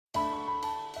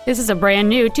This is a brand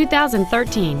new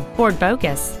 2013 Ford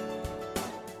Focus.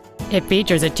 It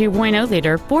features a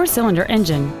 2.0-liter four-cylinder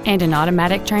engine and an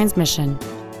automatic transmission.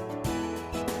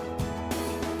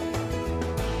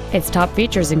 Its top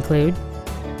features include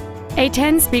a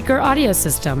 10-speaker audio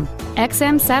system,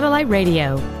 XM satellite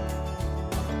radio,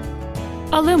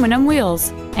 aluminum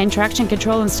wheels, and traction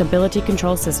control and stability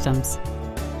control systems.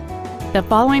 The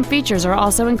following features are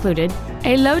also included: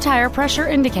 a low tire pressure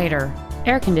indicator,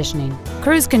 air conditioning,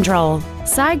 cruise control,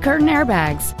 side curtain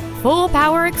airbags, full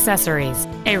power accessories,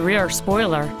 a rear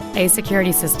spoiler, a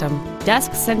security system,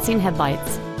 dusk sensing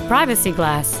headlights, privacy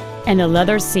glass, and the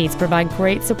leather seats provide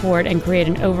great support and create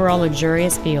an overall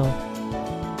luxurious feel.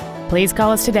 Please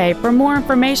call us today for more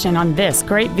information on this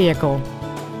great vehicle.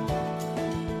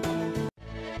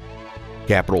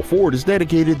 Capital Ford is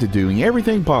dedicated to doing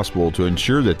everything possible to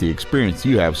ensure that the experience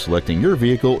you have selecting your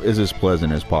vehicle is as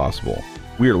pleasant as possible.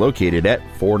 We are located at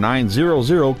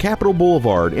 4900 Capitol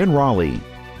Boulevard in Raleigh.